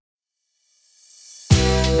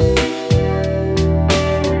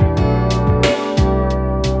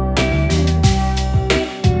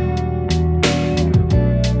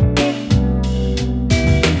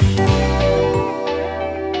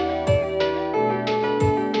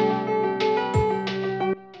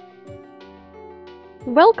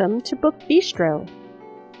Welcome to Book Bistro,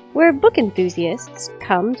 where book enthusiasts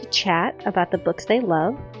come to chat about the books they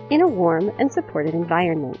love in a warm and supportive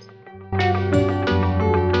environment.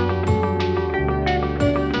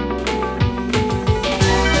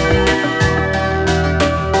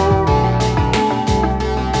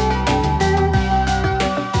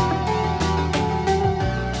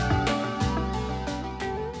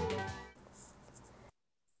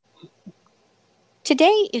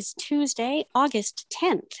 Today is Tuesday, August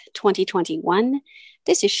 10th, 2021.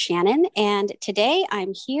 This is Shannon, and today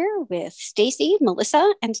I'm here with Stacy,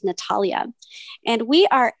 Melissa, and Natalia. And we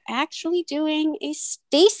are actually doing a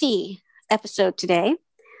Stacy episode today.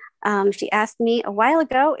 She asked me a while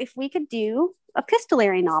ago if we could do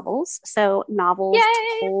epistolary novels, so novels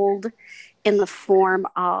told in the form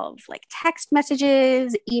of like text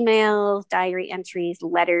messages, emails, diary entries,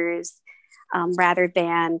 letters, rather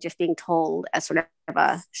than just being told as sort of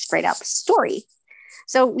a straight up story.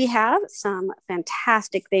 So we have some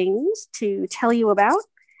fantastic things to tell you about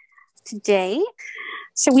today.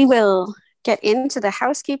 So we will get into the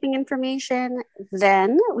housekeeping information.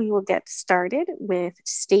 Then we will get started with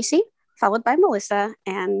Stacy, followed by Melissa,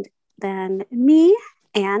 and then me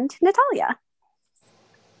and Natalia.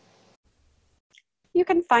 You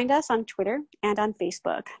can find us on Twitter and on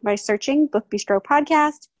Facebook by searching Book Bistro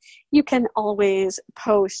Podcast. You can always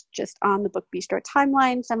post just on the Book Bistro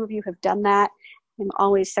timeline. Some of you have done that. I'm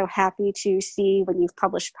always so happy to see when you've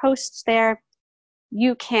published posts there.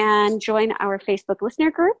 You can join our Facebook listener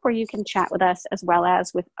group where you can chat with us as well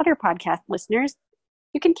as with other podcast listeners.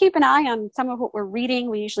 You can keep an eye on some of what we're reading.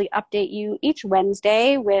 We usually update you each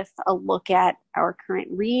Wednesday with a look at our current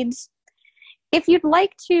reads. If you'd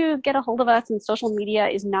like to get a hold of us and social media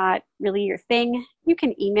is not really your thing, you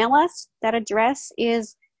can email us. That address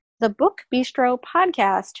is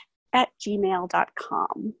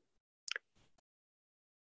thebookbistropodcast@gmail.com.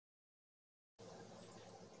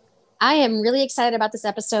 I am really excited about this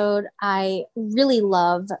episode. I really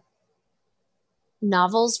love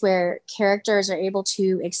novels where characters are able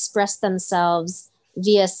to express themselves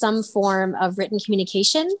via some form of written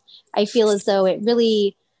communication. I feel as though it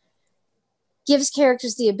really gives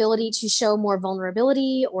characters the ability to show more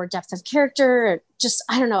vulnerability or depth of character.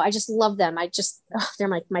 I don't know. I just love them.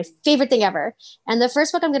 They're my favorite thing ever. And the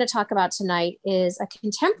first book I'm going to talk about tonight is a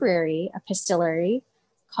contemporary epistolary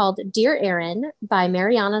called Dear Erin by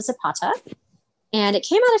Mariana Zapata. And it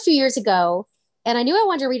came out a few years ago. And I knew I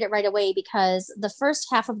wanted to read it right away because the first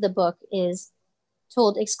half of the book is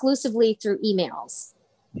told exclusively through emails.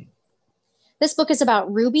 This book is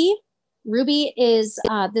about Ruby. Ruby is,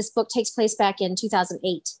 this book takes place back in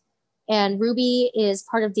 2008, and Ruby is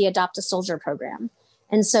part of the Adopt a Soldier program.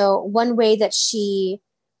 And so one way that she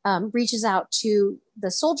reaches out to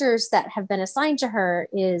the soldiers that have been assigned to her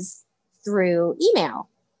is through email.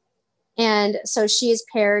 And so she is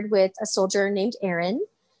paired with a soldier named Aaron,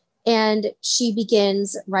 and she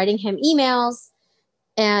begins writing him emails,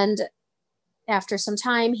 and after some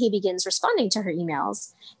time, he begins responding to her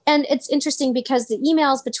emails. And it's interesting because the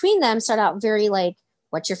emails between them start out very like,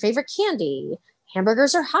 what's your favorite candy?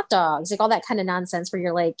 Hamburgers or hot dogs? Like all that kind of nonsense where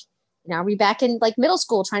you're like, are we back in like middle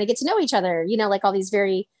school trying to get to know each other? Like all these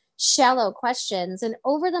very shallow questions. And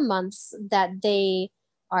over the months that they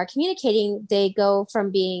are communicating, they go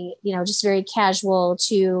from being, just very casual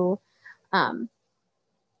to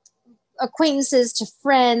acquaintances to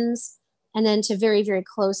friends, and then to very, very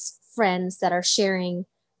close friends that are sharing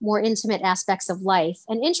more intimate aspects of life.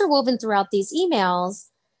 And interwoven throughout these emails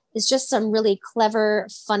is just some really clever,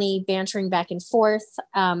 funny bantering back and forth.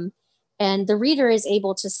 And the reader is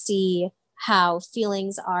able to see how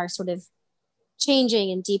feelings are sort of changing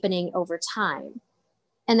and deepening over time.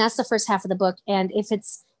 And that's the first half of the book. And if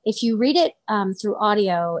you read it through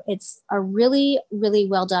audio, it's a really, really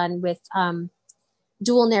well done with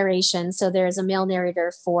dual narration. So there's a male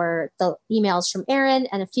narrator for the emails from Aaron,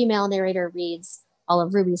 and a female narrator reads all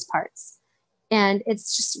of Ruby's parts. And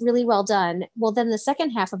it's just really well done. Well, then the second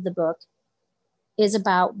half of the book is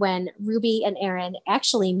about when Ruby and Aaron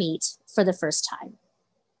actually meet for the first time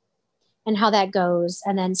and how that goes.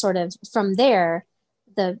 And then sort of from there,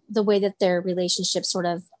 the way that their relationship sort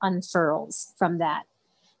of unfurls from that.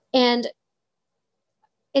 And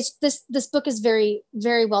it's this book is very,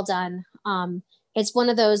 very well done. It's one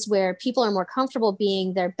of those where people are more comfortable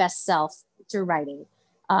being their best self through writing.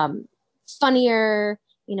 Funnier,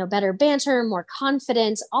 better banter, more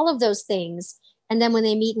confident, all of those things. And then when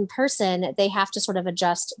they meet in person, they have to sort of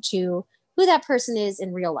adjust to who that person is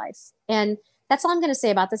in real life. And that's all I'm going to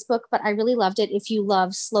say about this book, but I really loved it. If you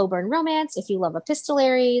love slow burn romance, if you love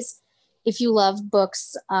epistolaries, if you love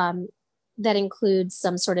books that include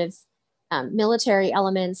some sort of military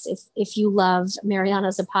elements. If you love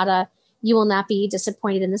Mariana Zapata, you will not be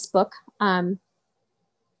disappointed in this book. It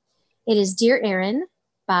is Dear Aaron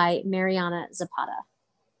by Mariana Zapata.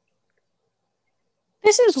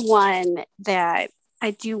 This is one that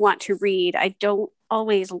I do want to read. I don't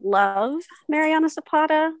always love Mariana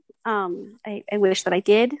Zapata. I wish that I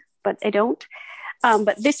did, but I don't.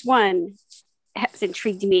 But this one has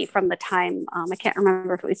intrigued me from the time. I can't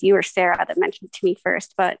remember if it was you or Sarah that mentioned it to me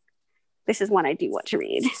first, but this is one I do want to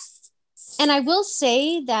read. And I will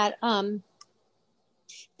say that the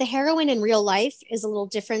heroine in real life is a little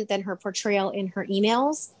different than her portrayal in her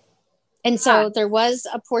emails. And so there was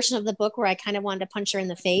a portion of the book where I kind of wanted to punch her in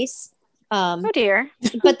the face. Oh dear.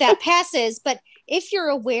 But that passes. But if you're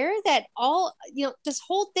aware that this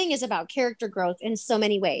whole thing is about character growth in so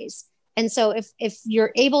many ways. And so if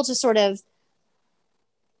you're able to sort of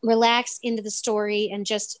relax into the story and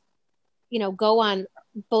just, go on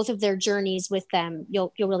both of their journeys with them,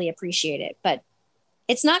 you'll really appreciate it. But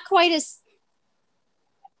it's not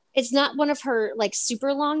it's not one of her like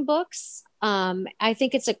super long books. I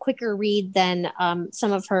think it's a quicker read than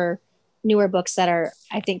some of her newer books that are,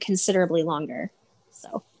 I think, considerably longer.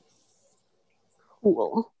 So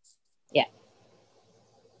cool. Yeah.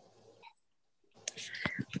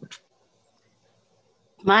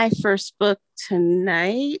 My first book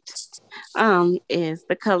tonight is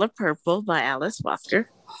The Color Purple by Alice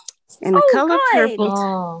Walker. And The Color Purple.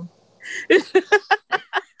 Oh.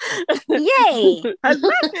 Yay! I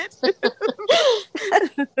love it.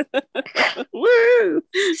 Woo!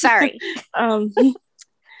 Sorry.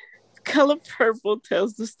 Color Purple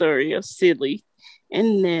tells the story of Celie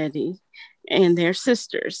and Nettie and their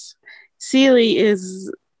sisters. Celie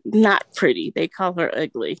is not pretty. They call her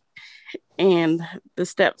ugly. And the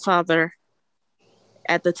stepfather,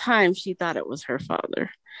 at the time she thought it was her father,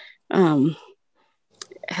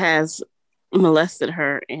 has molested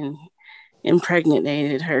her and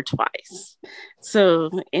impregnated her twice. So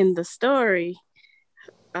in the story,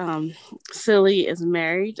 Celie is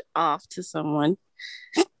married off to someone,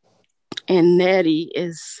 and Nettie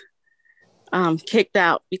is kicked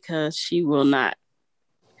out because she will not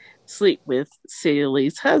sleep with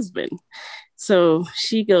Celie's husband. So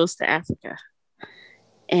she goes to Africa.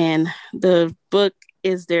 And the book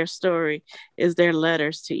is their story, is their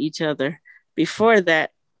letters to each other. Before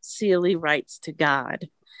that, Celie writes to God.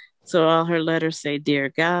 So all her letters say, Dear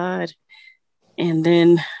God. And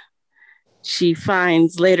then she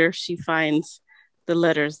finds the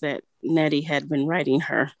letters that Nettie had been writing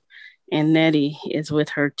her. And Nettie is with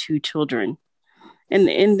her 2 children. And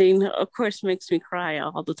the ending, of course, makes me cry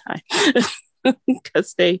all the time.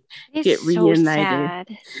 Because they get reunited.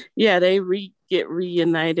 So yeah, they get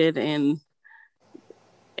reunited, and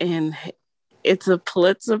it's a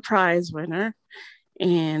Pulitzer Prize winner,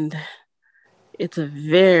 and it's a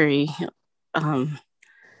very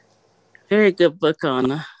very good book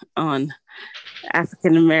on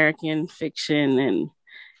African American fiction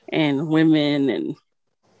and women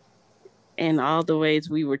and all the ways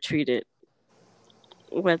we were treated,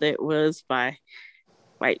 whether it was by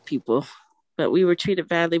white people, but we were treated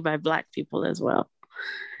badly by Black people as well.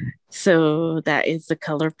 So that is The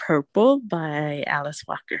Color Purple by Alice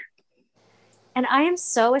Walker. And I am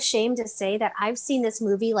so ashamed to say that I've seen this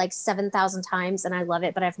movie like 7,000 times and I love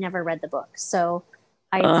it, but I've never read the book. So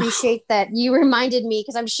I appreciate that you reminded me,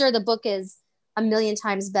 because I'm sure the book is a million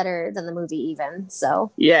times better than the movie even.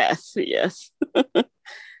 So yes.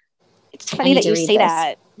 It's funny that you say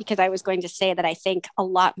that, because I was going to say that I think a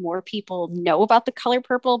lot more people know about The Color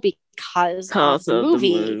Purple because of the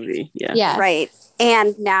movie. Yeah. Right.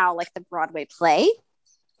 And now like the Broadway play,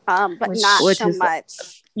 but not so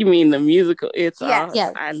much. You mean the musical? It's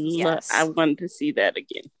yes. I wanted to see that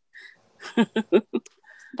again.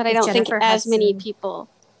 But I don't think as many people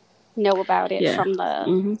know about it from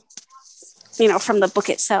the from the book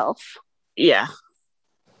itself. Yeah.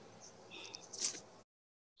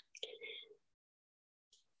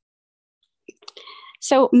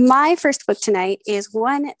 So my first book tonight is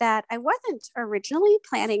one that I wasn't originally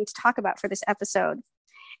planning to talk about for this episode.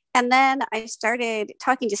 And then I started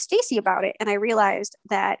talking to Stacy about it, and I realized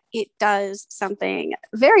that it does something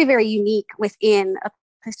very, very unique within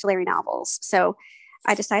epistolary novels. So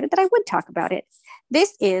I decided that I would talk about it.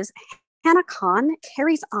 This is Hannah Khan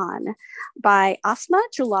Carries On by Asma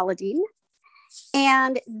Jalaluddin.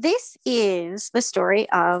 And this is the story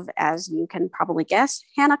of, as you can probably guess,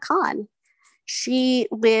 Hannah Khan. She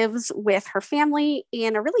lives with her family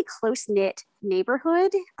in a really close-knit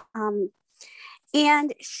neighborhood.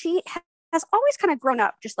 And she has always kind of grown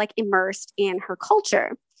up just like immersed in her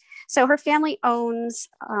culture. So her family owns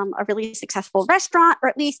a really successful restaurant, or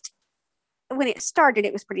at least when it started,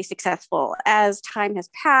 it was pretty successful. As time has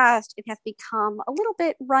passed, it has become a little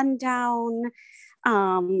bit run down.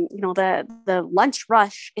 The lunch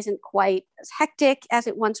rush isn't quite as hectic as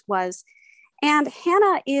it once was. And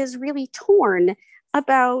Hannah is really torn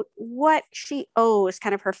about what she owes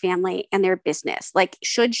kind of her family and their business. Like,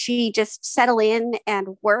 should she just settle in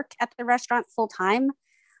and work at the restaurant full time?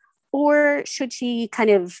 Or should she kind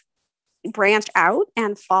of branch out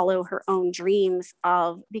and follow her own dreams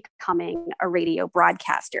of becoming a radio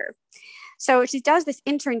broadcaster? So she does this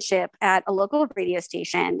internship at a local radio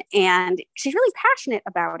station, and she's really passionate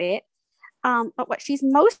about it. But what she's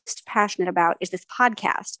most passionate about is this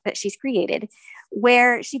podcast that she's created,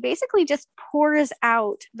 where she basically just pours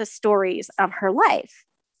out the stories of her life.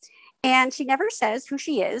 And she never says who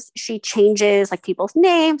she is. She changes like people's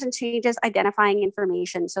names and changes identifying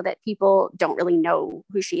information so that people don't really know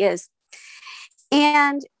who she is.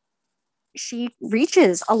 And she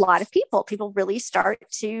reaches a lot of people. People really start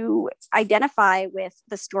to identify with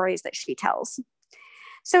the stories that she tells.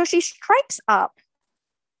 So she strikes up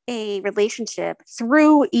a relationship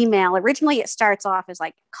through email. Originally, it starts off as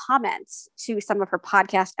like comments to some of her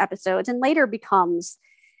podcast episodes, and later becomes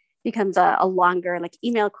a longer like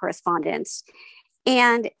email correspondence.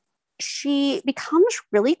 And she becomes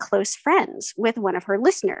really close friends with one of her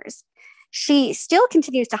listeners. She still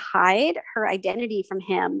continues to hide her identity from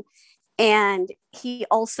him, and he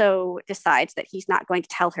also decides that he's not going to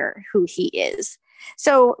tell her who he is.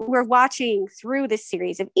 So we're watching through this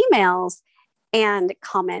series of emails and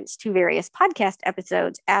comments to various podcast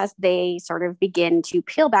episodes as they sort of begin to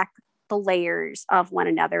peel back the layers of one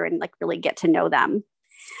another and like really get to know them.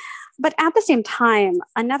 But at the same time,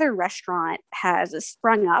 another restaurant has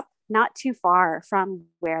sprung up not too far from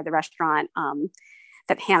where the restaurant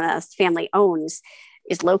that Hannah's family owns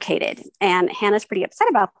is located. And Hannah's pretty upset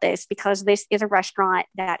about this because this is a restaurant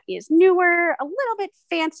that is newer, a little bit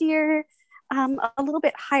fancier, a little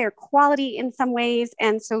bit higher quality in some ways.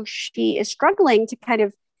 And so she is struggling to kind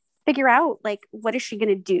of figure out, like, what is she going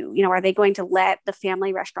to do? You know, are they going to let the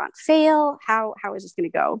family restaurant fail? How is this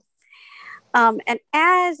going to go? And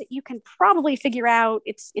as you can probably figure out,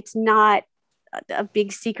 it's not a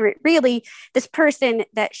big secret, really. This person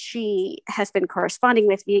that she has been corresponding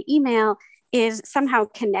with via email is somehow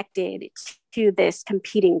connected to this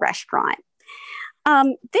competing restaurant.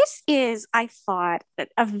 This is, I thought,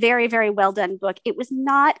 a very, very well done book. It was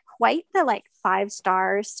not quite the like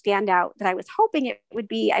 5-star standout that I was hoping it would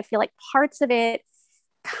be. I feel like parts of it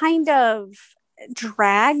kind of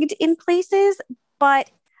dragged in places, but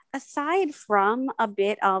aside from a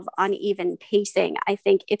bit of uneven pacing, I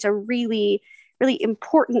think it's a really, really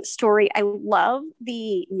important story. I love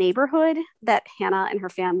the neighborhood that Hannah and her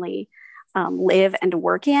family live and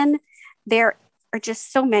work in. There are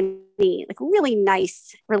just so many like really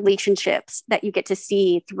nice relationships that you get to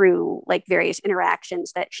see through like various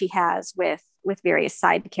interactions that she has with various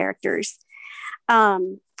side characters.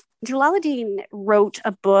 Jalaluddin wrote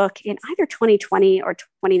a book in either 2020 or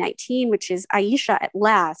 2019, which is Aisha at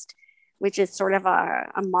Last, which is sort of a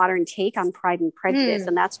modern take on Pride and Prejudice.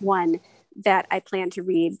 And that's one that I plan to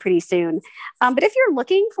read pretty soon. But if you're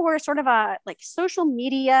looking for sort of a like social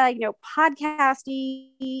media,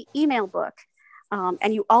 podcasty email book,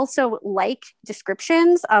 and you also like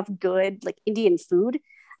descriptions of good like Indian food,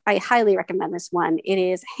 I highly recommend this one. It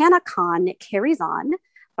is Hannah Khan Carries On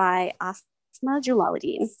by Asma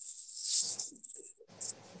Jalaluddin.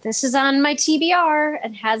 This is on my TBR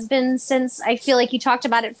and has been since, I feel like you talked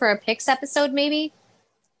about it for a Picks episode, maybe?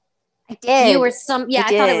 I did. You or I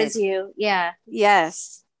thought it was you. Yeah.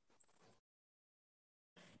 Yes.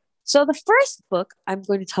 So the first book I'm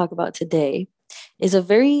going to talk about today is a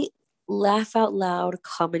very laugh out loud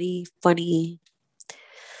comedy, funny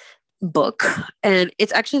book. And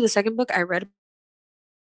it's actually the second book I read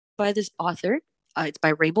by this author. It's by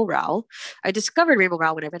Rainbow Rowell. I discovered Rainbow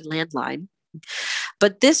Rowell when I read Landline.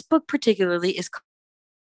 But this book particularly is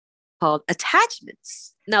called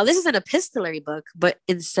Attachments. Now, this is an epistolary book, but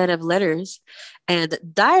instead of letters and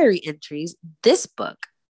diary entries, this book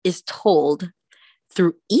is told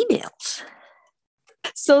through emails.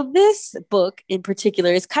 So this book in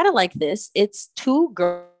particular is kind of like this. It's two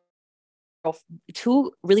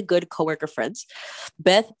really good coworker friends,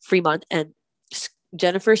 Beth Fremont and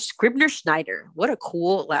Jennifer Scribner Schneider. What a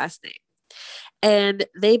cool last name. And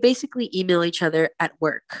they basically email each other at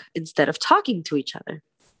work instead of talking to each other.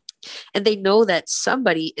 And they know that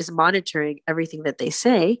somebody is monitoring everything that they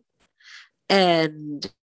say. And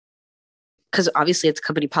because obviously it's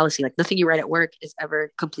company policy, like nothing you write at work is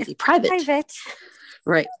ever completely private.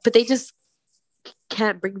 Right. But they just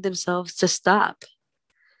can't bring themselves to stop.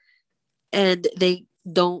 And they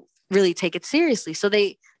don't really take it seriously. So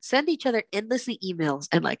they send each other endlessly emails,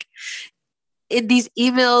 and like in these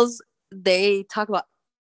emails, they talk about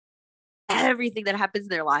everything that happens in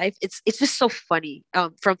their life. It's just so funny.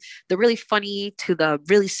 From the really funny to the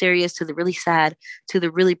really serious to the really sad to the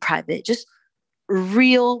really private, just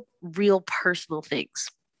real personal things.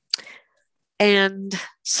 And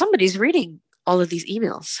somebody's reading all of these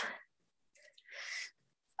emails.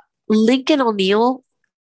 Lincoln O'Neill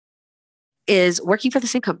is working for the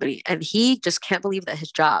same company, and he just can't believe that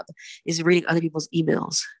his job is reading other people's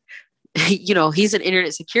emails. He's an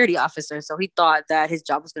internet security officer, so he thought that his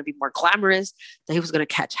job was going to be more glamorous, that he was going to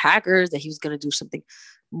catch hackers, that he was going to do something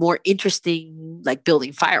more interesting, like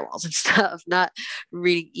building firewalls and stuff, not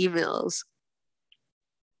reading emails.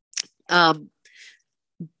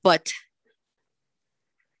 But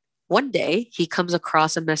one day he comes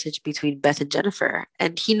across a message between Beth and Jennifer,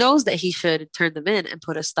 and he knows that he should turn them in and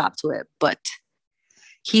put a stop to it, but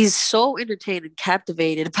he's so entertained and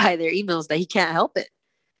captivated by their emails that he can't help it.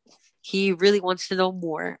 He really wants to know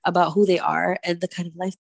more about who they are and the kind of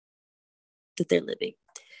life that they're living.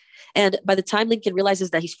 And by the time Lincoln realizes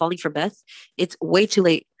that he's falling for Beth, it's way too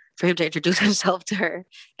late for him to introduce himself to her.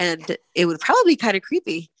 And it would probably be kind of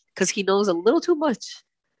creepy because he knows a little too much.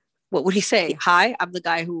 What would he say? Hi, I'm the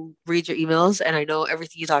guy who reads your emails and I know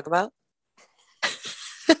everything you talk about.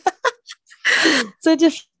 So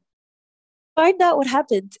just find out what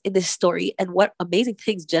happens in this story and what amazing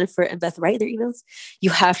things Jennifer and Beth write in their emails,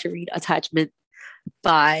 you have to read Attachment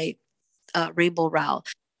by Rainbow Rowell.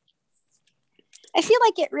 I feel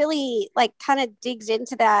like it really like kind of digs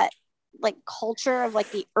into that like culture of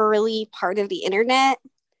like the early part of the internet.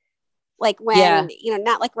 Like when,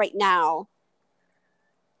 not like right now,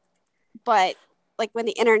 but like when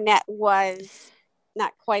the internet was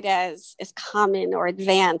not quite as common or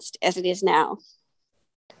advanced as it is now.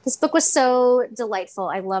 This book was so delightful.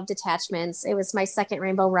 I loved Attachments. It was my second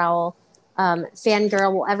Rainbow Rowell.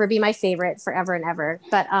 Fangirl will ever be my favorite forever and ever.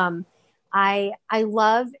 But I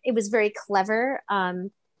love, it was very clever.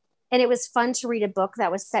 And it was fun to read a book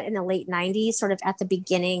that was set in the late 90s, sort of at the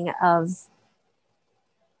beginning of,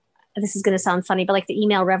 this is going to sound funny, but like the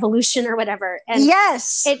email revolution or whatever. And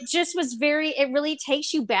yes, it just was it really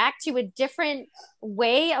takes you back to a different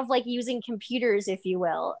way of like using computers, if you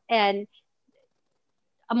will. And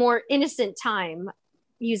a more innocent time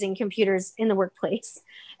using computers in the workplace.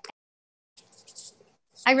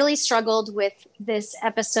 I really struggled with this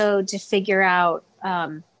episode to figure out,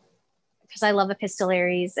 because I love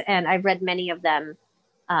epistolaries and I've read many of them.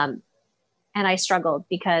 And I struggled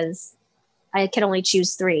because I could only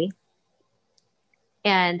choose 3.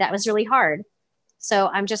 And that was really hard. So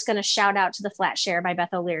I'm just going to shout out to The Flat Share by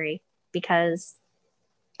Beth O'Leary because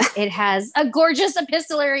it has a gorgeous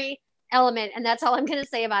epistolary element, and that's all I'm going to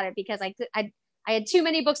say about it because I had too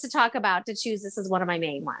many books to talk about to choose this as one of my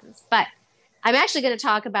main ones. But I'm actually going to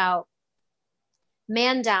talk about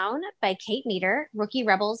Man Down by Kate Meador, Rookie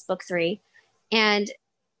Rebels, book 3. And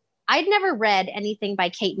I'd never read anything by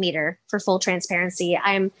Kate Meador, for full transparency.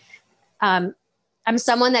 I'm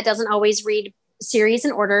someone that doesn't always read series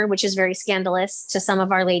in order, which is very scandalous to some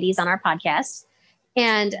of our ladies on our podcast.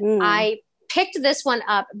 And I picked this one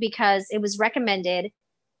up because it was recommended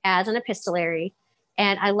as an epistolary,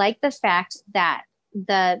 and I like the fact that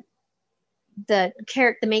the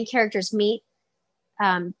main characters meet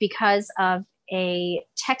because of a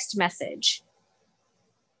text message.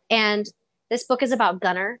 And this book is about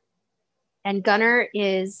Gunnar, and Gunnar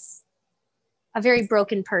is a very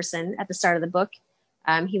broken person at the start of the book.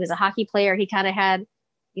 He was a hockey player. He kind of had,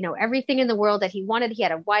 everything in the world that he wanted. He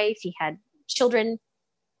had a wife, he had children.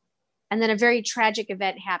 And then a very tragic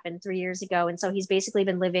event happened 3 years ago. And so he's basically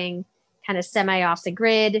been living kind of semi off the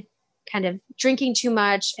grid, kind of drinking too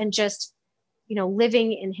much and just,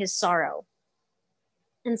 living in his sorrow.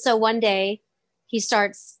 And so one day he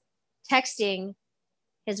starts texting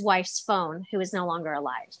his wife's phone, who is no longer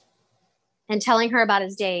alive, and telling her about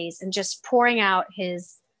his days and just pouring out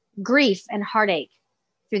his grief and heartache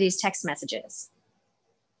through these text messages.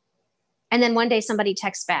 And then one day somebody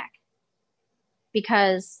texts back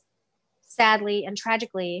because sadly and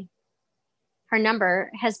tragically, her number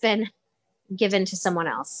has been given to someone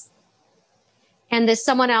else. And this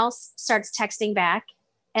someone else starts texting back,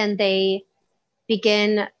 and they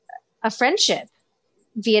begin a friendship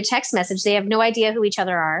via text message. They have no idea who each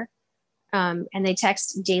other are. And they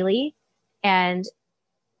text daily. And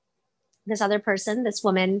this other person, this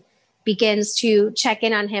woman, begins to check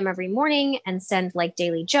in on him every morning and send like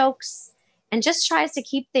daily jokes and just tries to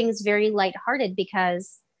keep things very lighthearted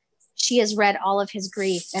because she has read all of his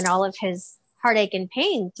grief and all of his heartache and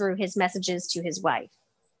pain through his messages to his wife.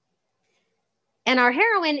 And our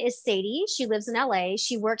heroine is Sadie. She lives in LA.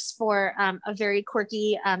 She works for a very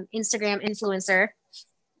quirky Instagram influencer.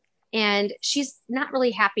 And she's not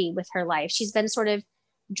really happy with her life. She's been sort of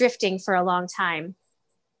drifting for a long time.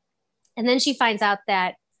 And then she finds out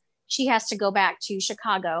that she has to go back to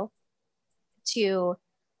Chicago to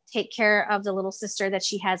take care of the little sister that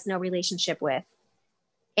she has no relationship with.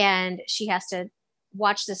 And she has to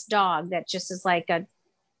watch this dog that just is like a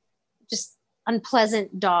just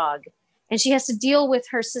unpleasant dog. And she has to deal with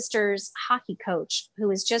her sister's hockey coach, who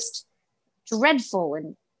is just dreadful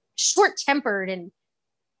and short-tempered and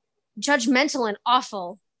judgmental and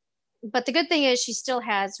awful. But the good thing is she still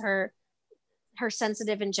has her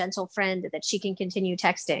sensitive and gentle friend that she can continue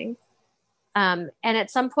texting. And at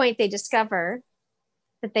some point they discover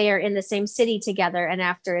that they are in the same city together. And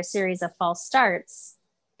after a series of false starts,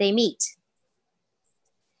 they meet.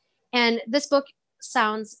 And this book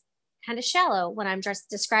sounds kind of shallow when I'm just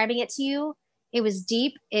describing it to you. It was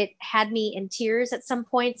deep. It had me in tears at some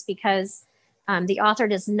points because the author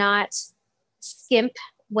does not skimp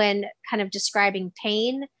when kind of describing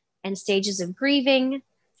pain and stages of grieving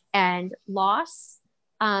and loss.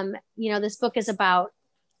 This book is about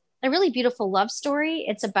a really beautiful love story.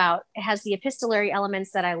 It has the epistolary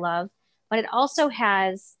elements that I love, but it also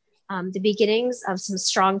has the beginnings of some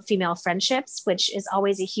strong female friendships, which is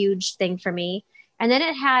always a huge thing for me. And then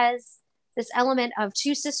it has this element of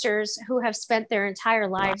two sisters who have spent their entire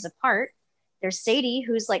lives apart. There's Sadie,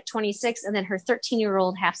 who's like 26, and then her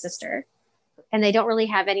 13-year-old half-sister. And they don't really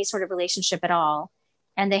have any sort of relationship at all.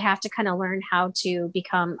 And they have to kind of learn how to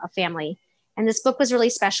become a family. And this book was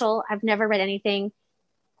really special. I've never read anything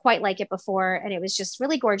quite like it before. And it was just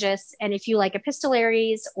really gorgeous. And if you like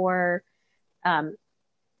epistolaries or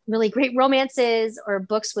really great romances or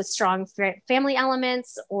books with strong family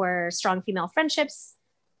elements or strong female friendships,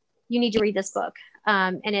 you need to read this book.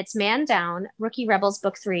 And it's Man Down, Rookie Rebels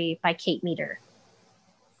Book 3 by Kate Meador.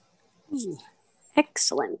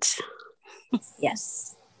 Excellent.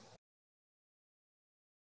 Yes.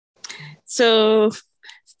 So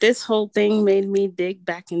this whole thing made me dig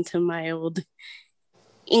back into my old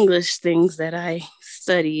English things that I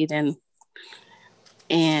studied, and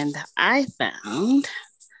I found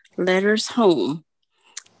Letters Home,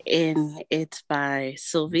 and it's by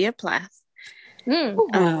Sylvia Plath.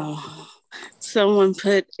 Someone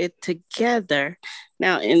put it together.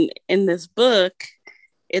 Now in this book,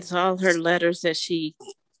 it's all her letters that she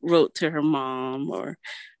wrote to her mom or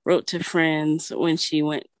wrote to friends when she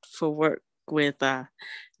went for work with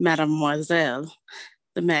Mademoiselle,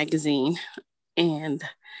 the magazine, and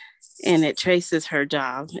it traces her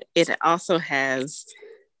job. It also has,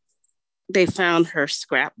 they found her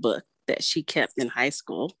scrapbook that she kept in high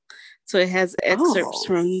school. So it has excerpts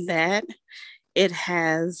from that. It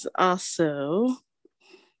has also,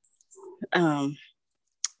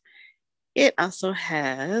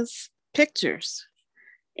 has pictures.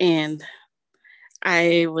 And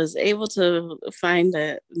I was able to find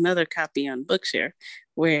another copy on Bookshare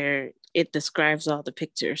where it describes all the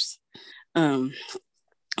pictures.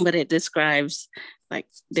 But it describes, like,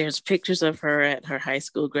 there's pictures of her at her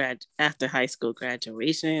after high school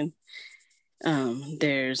graduation.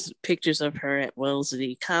 There's pictures of her at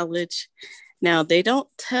Wellesley College. Now, they don't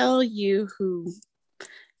tell you who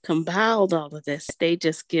compiled all of this. They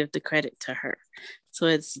just give the credit to her. So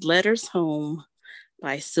it's Letters Home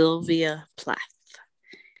by Sylvia Plath.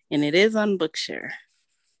 And it is on Bookshare.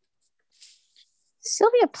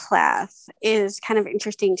 Sylvia Plath is kind of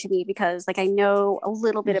interesting to me because, like, I know a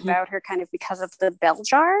little bit about her kind of because of the Bell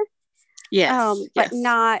Jar. Yes. But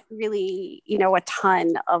not really, a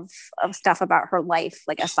ton of stuff about her life,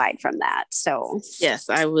 like, aside from that. So yes,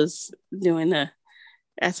 I was doing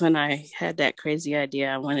that's when I had that crazy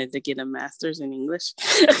idea. I wanted to get a master's in English.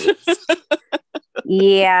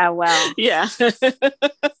 Yeah, well. Yeah.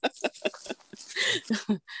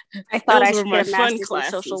 I thought I should get a master's in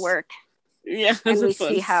social work. Yeah. And we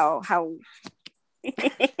see how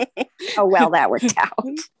well that worked out.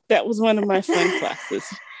 That was one of my fun classes.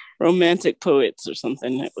 Romantic Poets or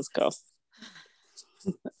something it was called.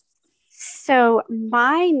 So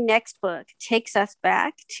my next book takes us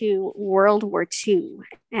back to World War II.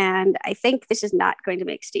 And I think this is not going to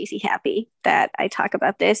make Stacy happy that I talk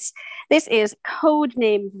about this. This is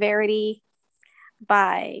Codename Verity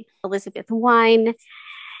by Elizabeth Wein.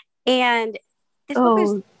 And this book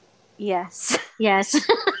is... Yes. Yes.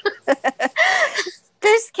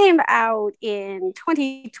 This came out in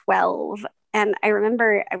 2012. And I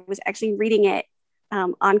remember I was actually reading it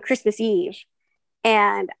on Christmas Eve.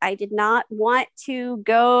 And I did not want to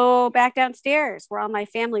go back downstairs where all my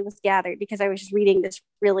family was gathered because I was just reading this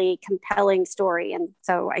really compelling story. And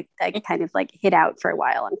so I kind of like hid out for a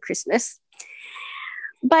while on Christmas.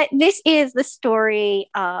 But this is the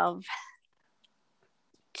story of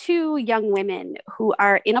two young women who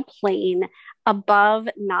are in a plane above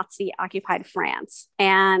Nazi occupied France.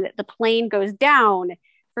 And the plane goes down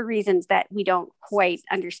for reasons that we don't quite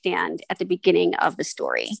understand at the beginning of the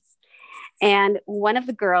story. And one of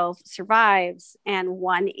the girls survives, and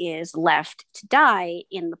one is left to die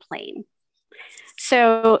in the plane.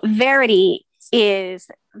 So Verity is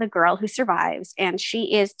the girl who survives, and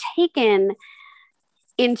she is taken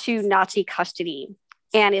into Nazi custody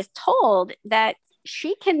and is told that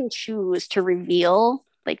she can choose to reveal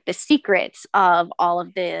like the secrets of all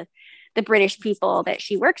of the British people that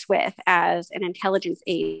she works with as an intelligence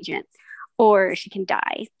agent, or she can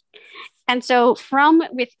die. And so, from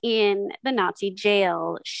within the Nazi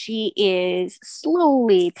jail, she is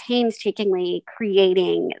slowly, painstakingly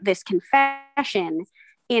creating this confession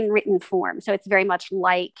in written form. So it's very much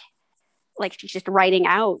like she's just writing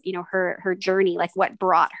out, you know, her journey, like what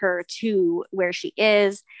brought her to where she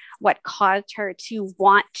is, what caused her to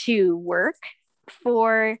want to work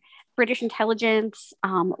for British intelligence.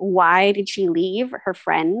 Why did she leave her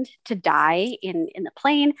friend to die in the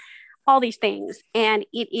plane? All these things, and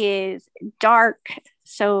it is dark,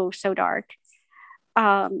 so dark.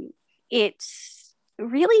 It's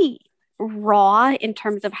really raw in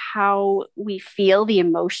terms of how we feel the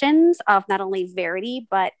emotions of not only Verity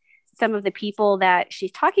but some of the people that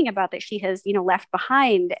she's talking about that she has, you know, left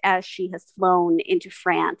behind as she has flown into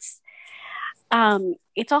France.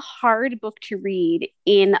 It's a hard book to read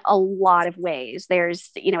in a lot of ways. There's,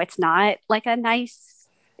 you know, it's not like a nice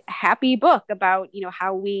happy book about, you know,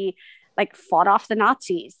 how we like fought off the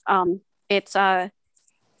Nazis. It's a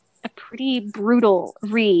pretty brutal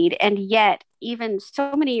read, and yet even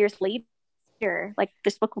so many years later, like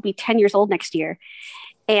this book will be 10 years old next year,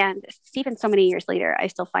 and even so many years later I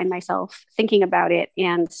still find myself thinking about it.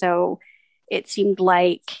 And so it seemed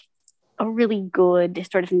like a really good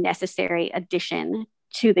sort of necessary addition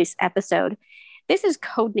to this episode. This is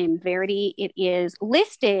Codename Verity. It is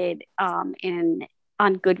listed in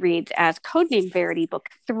on Goodreads as Codename Verity Book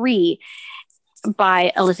 3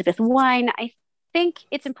 by Elizabeth Wein. I think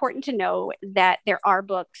it's important to know that there are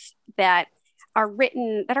books that are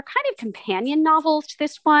written that are kind of companion novels to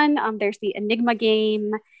this one. There's the Enigma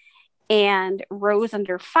Game and Rose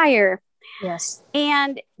Under Fire. Yes.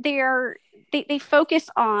 And they focus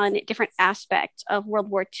on different aspects of World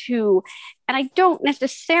War II. And I don't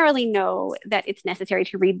necessarily know that it's necessary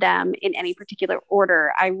to read them in any particular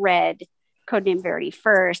order. I read Codename Verity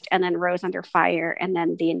first, and then Rose Under Fire, and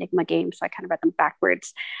then the Enigma Game. So I kind of read them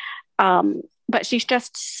backwards. But she's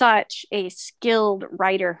just such a skilled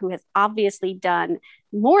writer who has obviously done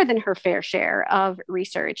more than her fair share of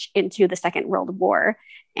research into the Second World War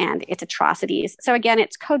and its atrocities. So again,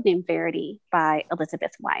 it's Codename Verity by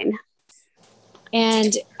Elizabeth Wein.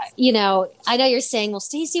 And, you know, I know you're saying, well,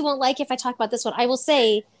 Stacey won't like if I talk about this one. I will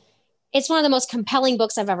say it's one of the most compelling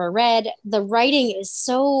books I've ever read. The writing is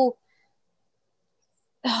so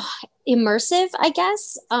immersive, I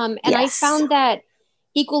guess. And yes. I found that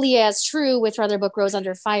equally as true with her other book, Rose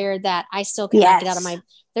Under Fire, that I still cannot get out of my...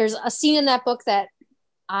 There's a scene in that book that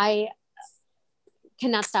I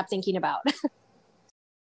cannot stop thinking about.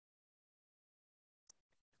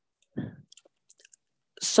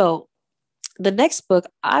 So the next book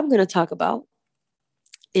I'm going to talk about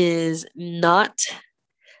is not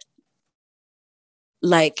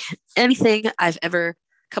like anything I've ever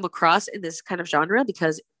come across in this kind of genre,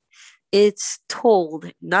 because it's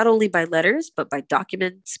told not only by letters, but by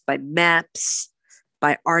documents, by maps,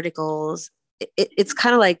 by articles. It's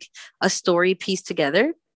kind of like a story pieced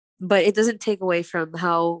together, but it doesn't take away from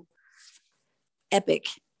how epic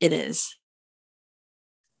it is.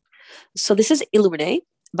 So this is Illuminae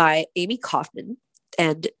by Amy Kaufman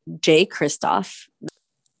and Jay Kristoff.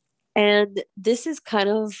 And this is kind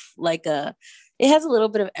of like it has a little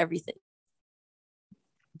bit of everything.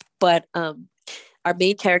 But our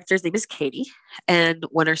main character's name is Katie. And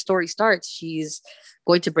when our story starts, she's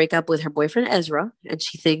going to break up with her boyfriend, Ezra. And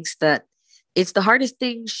she thinks that it's the hardest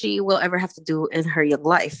thing she will ever have to do in her young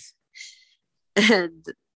life. And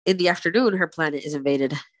in the afternoon, her planet is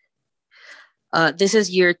invaded. This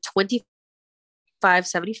is year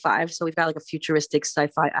 2575. So we've got like a futuristic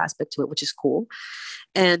sci-fi aspect to it, which is cool.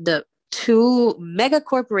 And two mega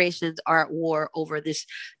corporations are at war over this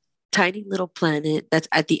tiny little planet that's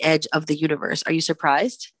at the edge of the universe. Are you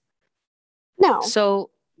surprised? No.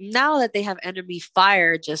 So now that they have enemy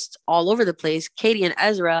fire just all over the place, Katie and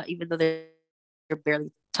Ezra, even though they're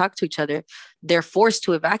barely talk to each other. They're forced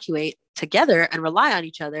to evacuate together and rely on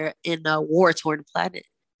each other in a war-torn planet.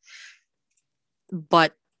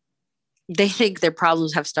 But they think their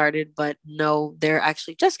problems have started, but no, they're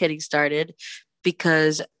actually just getting started,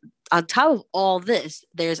 because on top of all this,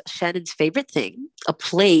 there's Shannon's favorite thing, a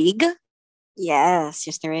plague. Yes,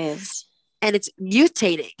 there is. And it's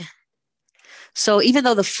mutating. So even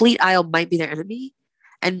though the Fleet Isle might be their enemy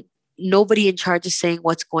and nobody in charge is saying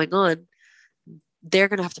what's going on, they're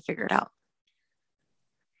going to have to figure it out.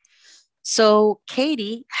 So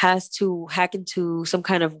Katie has to hack into some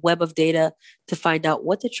kind of web of data to find out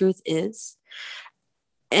what the truth is.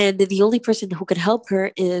 And the only person who could help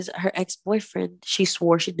her is her ex-boyfriend she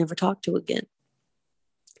swore she'd never talk to again.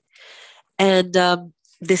 And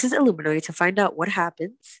this is Illuminae. To find out what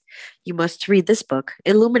happens, you must read this book,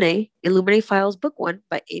 Illuminae Files Book 1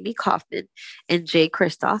 by Amy Kaufman and Jay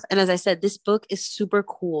Kristoff. And as I said, this book is super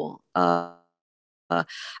cool.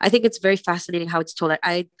 I think it's very fascinating how it's told.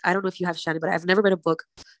 I don't know if you have, Shannon, but I've never read a book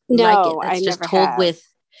like it. That's just told with,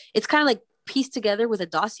 it's kind of like pieced together with a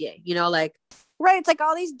dossier, like. Right. It's like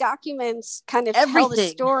all these documents kind of tell the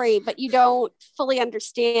story, but you don't fully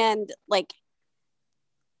understand like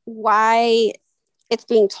why it's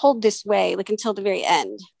being told this way, like until the very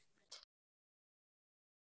end.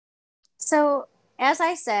 So as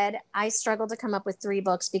I said, I struggled to come up with 3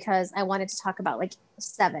 books because I wanted to talk about like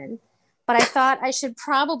 7. But I thought I should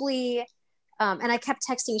probably, and I kept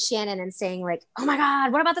texting Shannon and saying like, oh my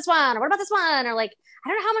God, what about this one? Or what about this one? Or like, I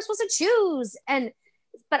don't know how I'm supposed to choose.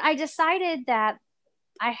 But I decided that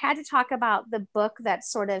I had to talk about the book that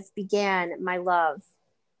sort of began my love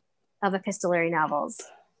of epistolary novels.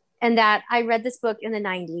 And that I read this book in the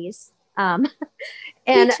 90s. And,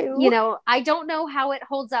 I don't know how it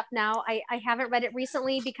holds up now. I haven't read it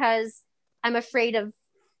recently because I'm afraid of,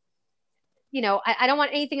 I don't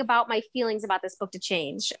want anything about my feelings about this book to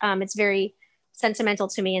change. It's very sentimental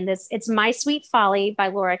to me. And it's My Sweet Folly by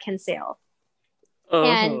Laura Kinsale.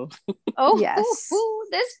 And yes,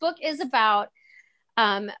 this book is about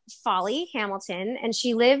Folly Hamilton, and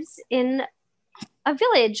she lives in a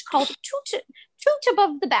village called Toot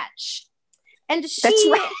Above the Batch. And she, that's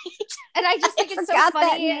right. And I just think it's so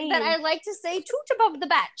funny that I like to say Toot Above the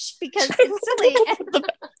Batch because it's silly.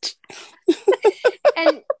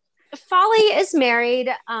 And Folly is married,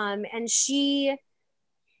 and she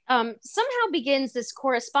somehow begins this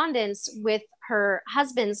correspondence with her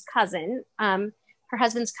husband's cousin. Her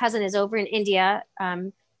husband's cousin is over in India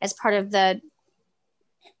as part of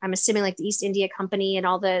I'm assuming like the East India Company and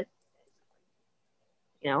all the,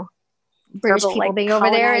 British people like being over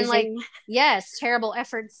there and like, yes, terrible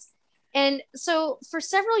efforts. And so for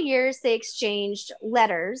several years they exchanged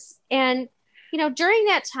letters. And, during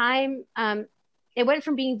that time, it went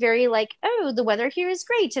from being very like, oh, the weather here is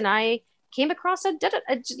great. And I came across a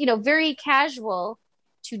very casual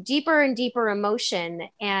to deeper and deeper emotion.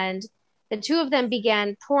 And the two of them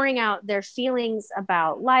began pouring out their feelings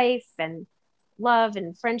about life and love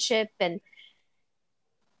and friendship. And,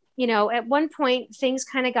 at one point things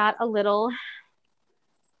kind of got a little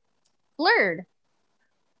blurred.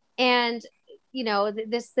 And,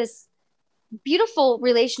 this beautiful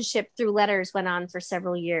relationship through letters went on for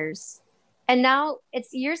several years. And now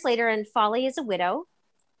it's years later and Folly is a widow.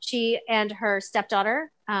 She and her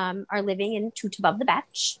stepdaughter are living in Toot Above the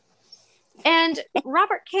Batch. And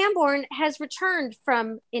Robert Cambourne has returned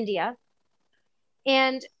from India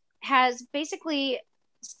and has basically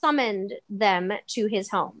summoned them to his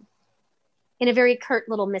home in a very curt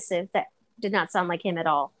little missive that did not sound like him at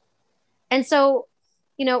all. And so,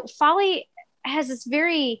 Folly has this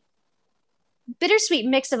very bittersweet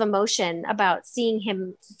mix of emotion about seeing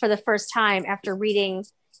him for the first time after reading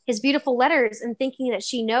his beautiful letters and thinking that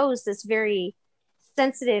she knows this very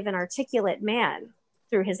sensitive and articulate man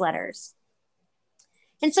through his letters.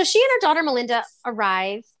 And so she and her daughter Melinda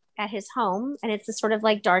arrive at his home, and it's a sort of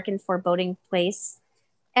like dark and foreboding place.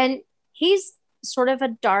 And he's sort of a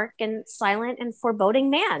dark and silent and foreboding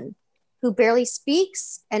man who barely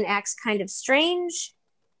speaks and acts kind of strange.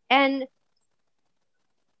 And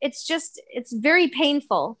it's very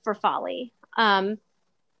painful for Folly to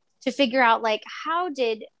figure out, like, how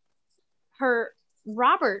did her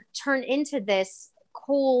Robert turn into this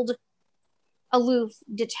cold, aloof,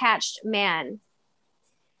 detached man?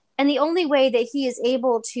 And the only way that he is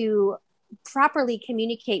able to properly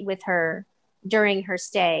communicate with her during her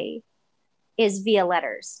stay is via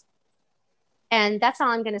letters. And that's all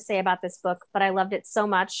I'm going to say about this book, but I loved it so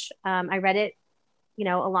much. I read it,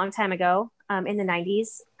 a long time ago in the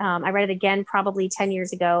 90s. I read it again probably 10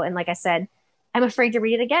 years ago. And like I said, I'm afraid to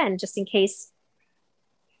read it again just in case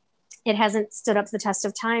it hasn't stood up to the test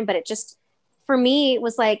of time, but it just for me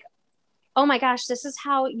was like, oh my gosh, this is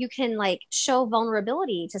how you can like show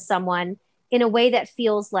vulnerability to someone in a way that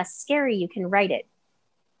feels less scary. You can write it.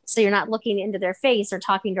 So you're not looking into their face or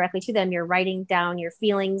talking directly to them. You're writing down your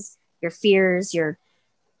feelings, your fears, your,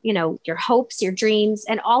 you know, your hopes, your dreams,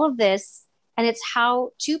 and all of this. And it's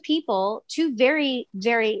how two people, two very,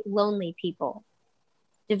 very lonely people,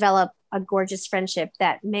 develop a gorgeous friendship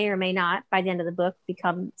that may or may not, by the end of the book,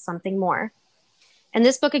 become something more. And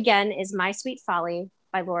this book, again, is My Sweet Folly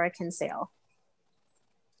by Laura Kinsale.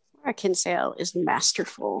 Laura Kinsale is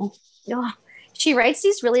masterful. Oh, she writes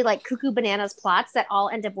these really like cuckoo bananas plots that all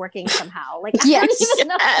end up working somehow. Like, yes, I don't even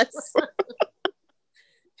know. Yes.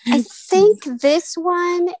 I think this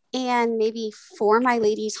one and maybe For My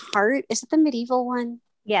Lady's Heart, is it the medieval one?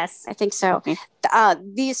 Yes, I think so.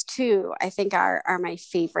 These two, I think, are my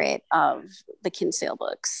favorite of the Kinsale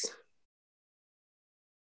books.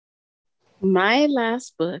 My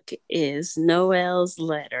last book is Noel's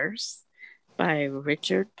Letters by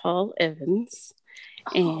Richard Paul Evans.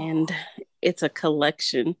 And it's a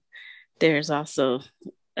collection. There's also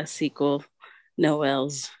a sequel,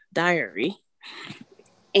 Noel's Diary.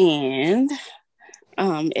 And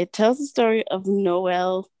it tells the story of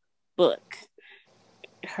Noel Book.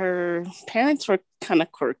 Her parents were kind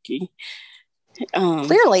of quirky.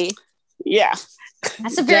 Clearly. Yeah.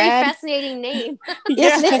 That's a very fascinating name.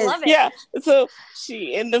 Yes, I love it. Yeah. So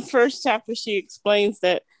she, in the first chapter, she explains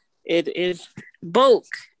that it is Boke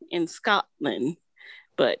in Scotland,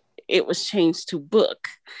 but it was changed to Book,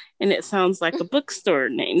 and it sounds like a bookstore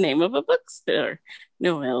name of a bookstore.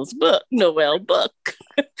 Noel's Book, Noel Book.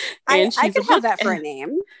 And I could have that for a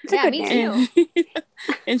name. It's yeah, a good me name. too.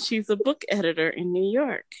 And she's a book editor in New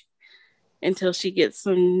York until she gets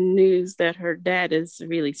some news that her dad is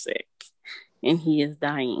really sick and he is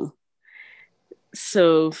dying.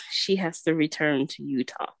 So she has to return to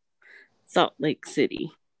Utah, Salt Lake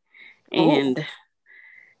City. And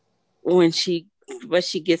when she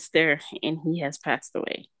gets there and he has passed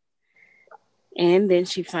away. And then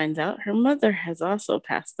she finds out her mother has also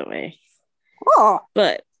passed away. Oh.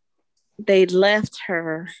 But they left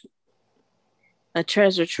her a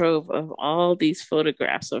treasure trove of all these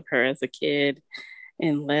photographs of her as a kid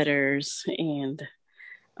and letters, and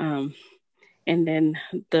then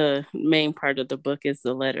the main part of the book is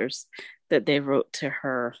the letters that they wrote to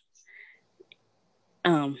her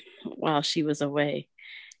while she was away,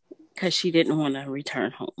 because she didn't want to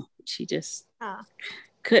return home. She just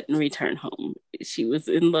couldn't return home. She was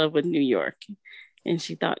in love with New York, and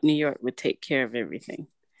she thought New York would take care of everything.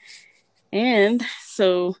 And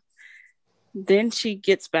so then she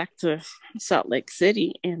gets back to Salt Lake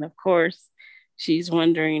City, and of course, she's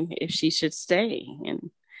wondering if she should stay. And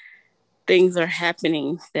things are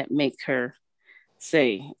happening that make her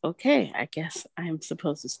say, okay, I guess I'm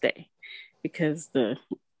supposed to stay, because the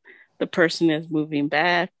person is moving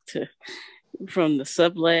back from the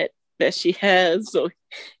sublet that she has, so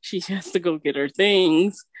she has to go get her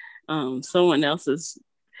things. Someone else has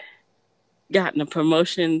gotten a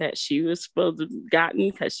promotion that she was supposed to have gotten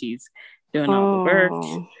because she's doing all the work.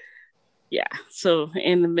 Yeah. So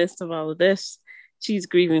in the midst of all of this, she's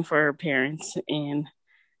grieving for her parents and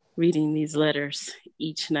reading these letters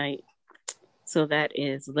each night. So that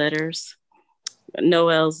is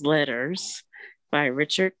Noel's Letters by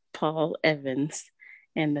Richard Paul Evans.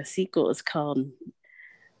 And the sequel is called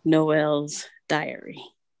Noel's Diary.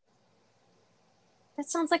 That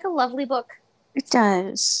sounds like a lovely book. It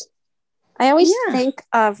does. I always think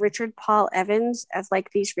of Richard Paul Evans as like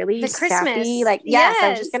these really sappy, like, I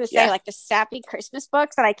was just going to say like the sappy Christmas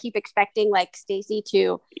books that I keep expecting like Stacy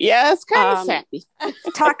to it's kind of sappy.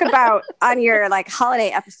 talk about on your like holiday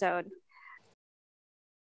episode.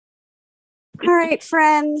 All right,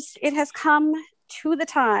 friends, it has come to the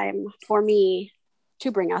time for me to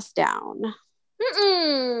bring us down.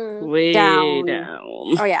 Way down.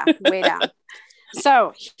 Oh yeah, way down.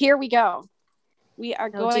 So here we go. We are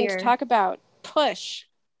going to talk about Push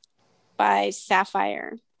by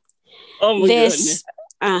Sapphire. Oh my goodness.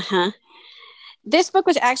 This book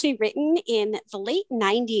was actually written in the late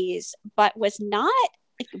 90s, but was not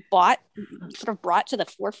brought to the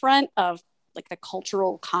forefront of like the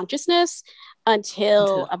cultural consciousness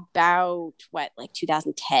until about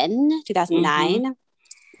 2010, 2009,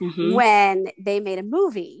 when they made a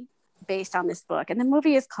movie based on this book. And the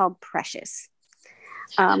movie is called Precious.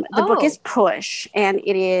 The book is Push, and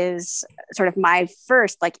it is sort of my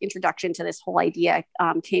first introduction to this whole idea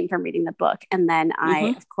came from reading the book. And then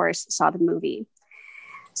I, of course, saw the movie.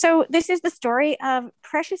 So this is the story of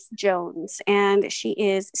Precious Jones, and she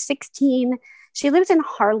is 16. She lives in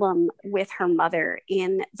Harlem with her mother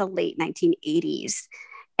in the late 1980s.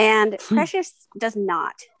 And Precious does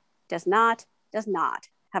not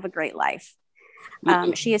have a great life.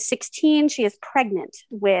 She is 16. She is pregnant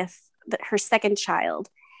with her second child.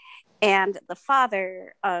 And the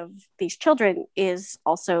father of these children is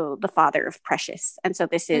also the father of Precious. And so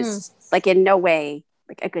this is like in no way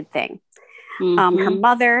like a good thing. Her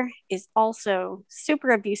mother is also super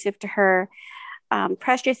abusive to her.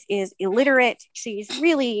 Precious is illiterate. She's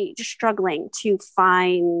really just struggling to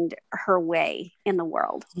find her way in the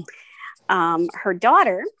world. Her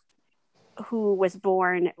daughter, who was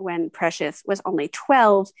born when Precious was only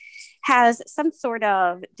 12, has some sort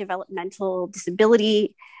of developmental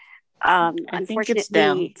disability. I think it's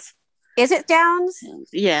Downs. Is it Downs?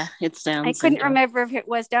 Yeah, it's Downs. I couldn't remember if it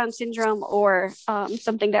was Down syndrome or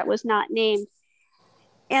something that was not named.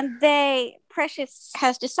 And Precious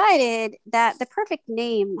has decided that the perfect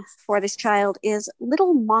name for this child is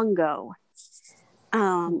Little Mongo,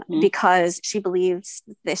 because she believes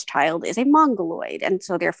this child is a mongoloid, and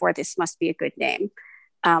so therefore this must be a good name.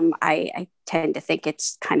 I tend to think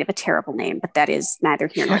it's kind of a terrible name, but that is neither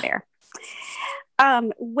here nor there.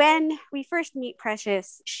 When we first meet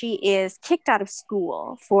Precious, she is kicked out of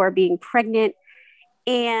school for being pregnant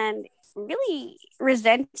and really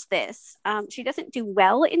resents this. She doesn't do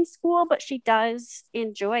well in school, but she does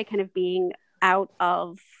enjoy kind of being out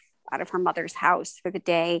of her mother's house for the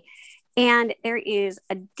day. And there is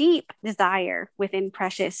a deep desire within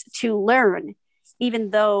Precious to learn,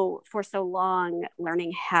 even though for so long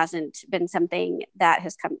learning hasn't been something that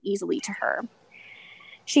has come easily to her.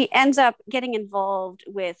 She ends up getting involved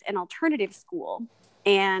with an alternative school,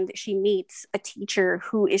 and she meets a teacher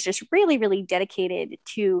who is just really, really dedicated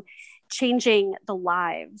to changing the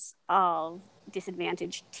lives of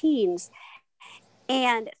disadvantaged teens.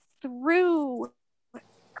 And through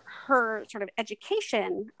her sort of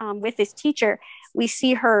education with this teacher, we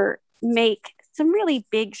see her make some really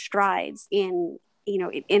big strides in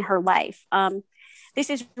her life. This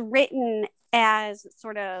is written as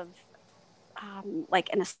sort of like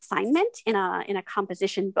an assignment in a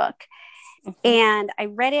composition book. And I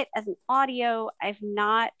read it as an audio. I've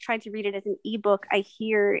not tried to read it as an ebook. I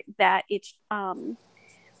hear that it's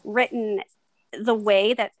written the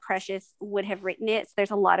way that Precious would have written it. So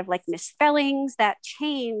there's a lot of like misspellings that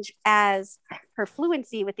change as her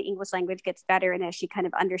fluency with the English language gets better, and as she kind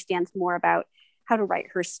of understands more about how to write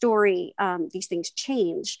her story, these things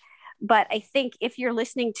change. But I think if you're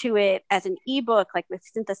listening to it as an ebook, like with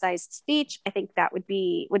synthesized speech, I think that would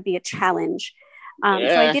be a challenge. So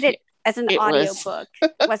I did it as an audiobook.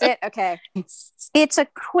 Was it? Okay. It's a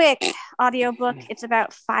quick audiobook. It's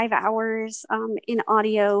about 5 hours in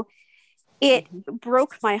audio. It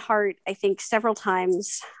broke my heart, I think, several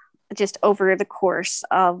times just over the course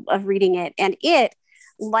of reading it. And it,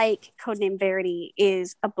 like Codename Verity,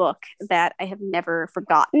 is a book that I have never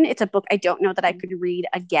forgotten. It's a book I don't know that I could read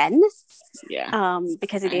again. Yeah.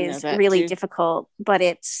 Because it is really difficult, but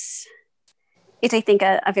it's I think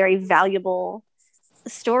a very valuable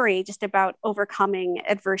story just about overcoming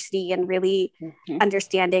adversity and really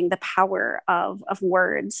understanding the power of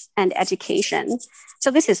words and education. So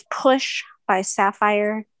this is Push by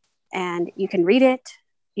Sapphire, and you can read it,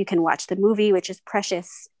 you can watch the movie, which is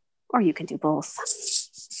Precious, or you can do both.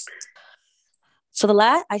 So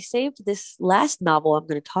I saved this last novel I'm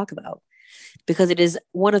going to talk about because it is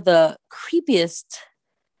one of the creepiest,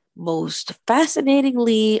 most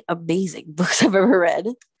fascinatingly amazing books I've ever read.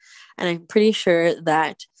 And I'm pretty sure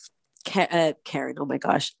that Karen, oh my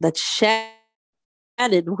gosh, that Shannon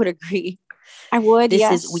would agree. I would.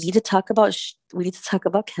 This is We Need to Talk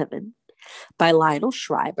About Kevin by Lionel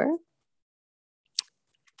Shriver.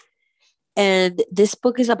 And this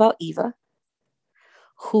book is about Eva,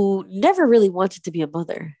 who never really wanted to be a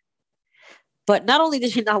mother. But not only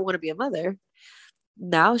did she not want to be a mother,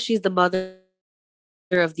 now she's the mother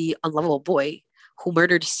of the unlovable boy who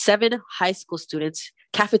murdered 7 high school students,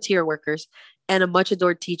 cafeteria workers, and a much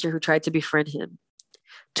adored teacher who tried to befriend him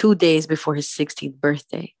 2 days before his 16th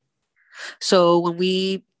birthday. So when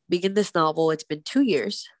we begin this novel, it's been 2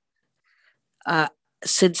 years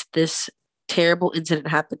since this terrible incident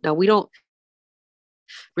happened. Now, we don't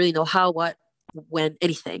really know how, what, when,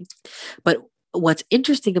 anything. But what's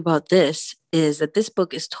interesting about this is that this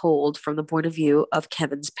book is told from the point of view of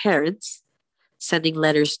Kevin's parents sending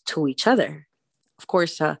letters to each other. Of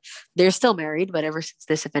course, they're still married, but ever since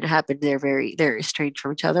this event happened, they're estranged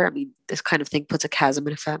from each other. I mean, this kind of thing puts a chasm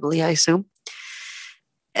in a family, I assume.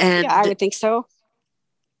 And yeah, I would think so.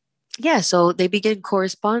 Yeah, so they begin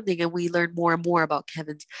corresponding, and we learn more and more about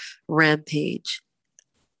Kevin's rampage.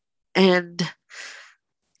 And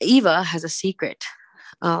Eva has a secret.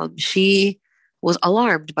 She was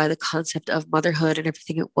alarmed by the concept of motherhood and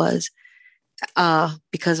everything it was,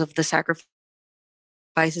 because of the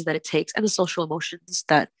sacrifices that it takes and the social emotions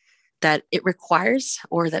that it requires,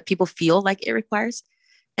 or that people feel like it requires.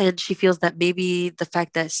 And she feels that maybe the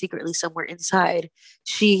fact that secretly somewhere inside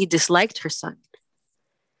she disliked her son,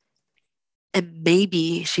 and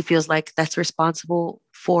maybe she feels like that's responsible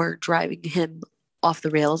for driving him off the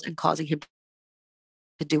rails and causing him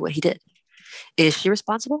to do what he did. Is she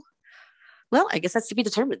responsible? Well, I guess that's to be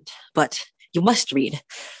determined, but you must read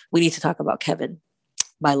We Need to Talk About Kevin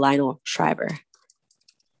by Lionel Shriver.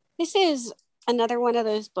 This is another one of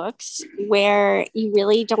those books where you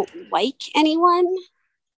really don't like anyone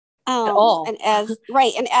At all. And as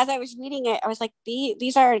I was reading it, I was like,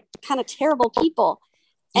 these are kind of terrible people.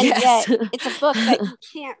 And Yes. yet it's a book that you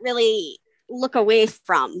can't really look away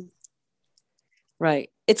from. Right.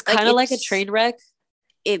 It's kind of like a train wreck.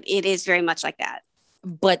 It is very much like that.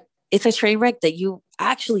 But it's a train wreck that you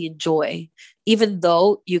actually enjoy, even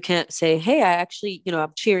though you can't say, hey, I actually,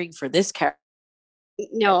 I'm cheering for this character.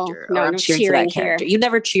 No, I'm cheering for that character. You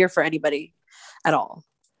never cheer for anybody at all.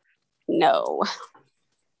 No.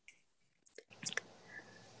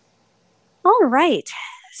 All right.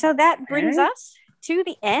 So that brings us to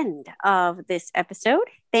the end of this episode.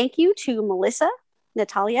 Thank you to Melissa,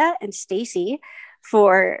 Natalia, and Stacy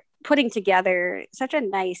for putting together such a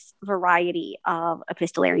nice variety of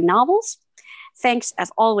epistolary novels. Thanks,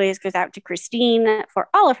 as always, goes out to Christine for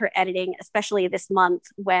all of her editing, especially this month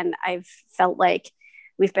when I've felt like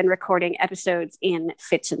we've been recording episodes in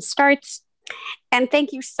fits and starts. And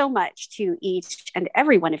thank you so much to each and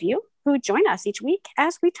every one of you who join us each week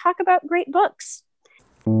as we talk about great books.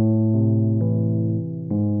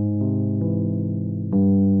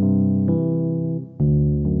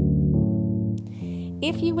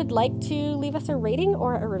 If you would like to leave us a rating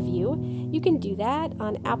or a review, you can do that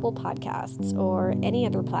on Apple Podcasts or any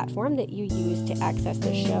other platform that you use to access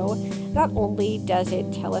the show. Not only does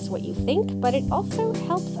it tell us what you think, but it also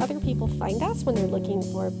helps other people find us when they're looking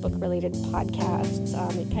for book-related podcasts.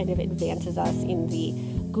 It kind of advances us in the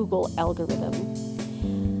Google algorithm.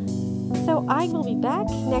 So I will be back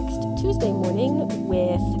next Tuesday morning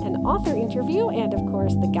with an author interview and, of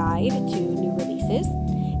course, the guide to new releases.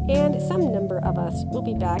 And some number of us will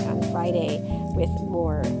be back on Friday with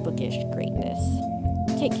more bookish greatness.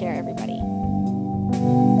 Take care, everybody.